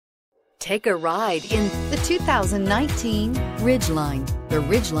Take a ride in the 2019 Ridgeline. The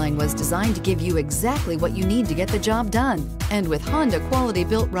Ridgeline was designed to give you exactly what you need to get the job done. And with Honda quality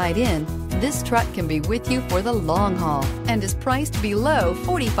built right in, this truck can be with you for the long haul and is priced below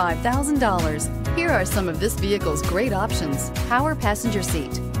 $45,000. Here are some of this vehicle's great options: power passenger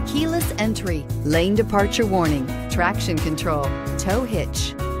seat, keyless entry, lane departure warning, traction control, tow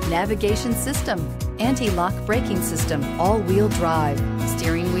hitch, navigation system, anti-lock braking system, all-wheel drive,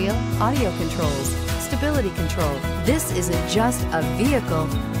 steering wheel audio controls, stability control. This isn't just a vehicle,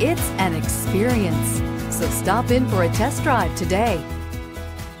 it's an experience. So stop in for a test drive today.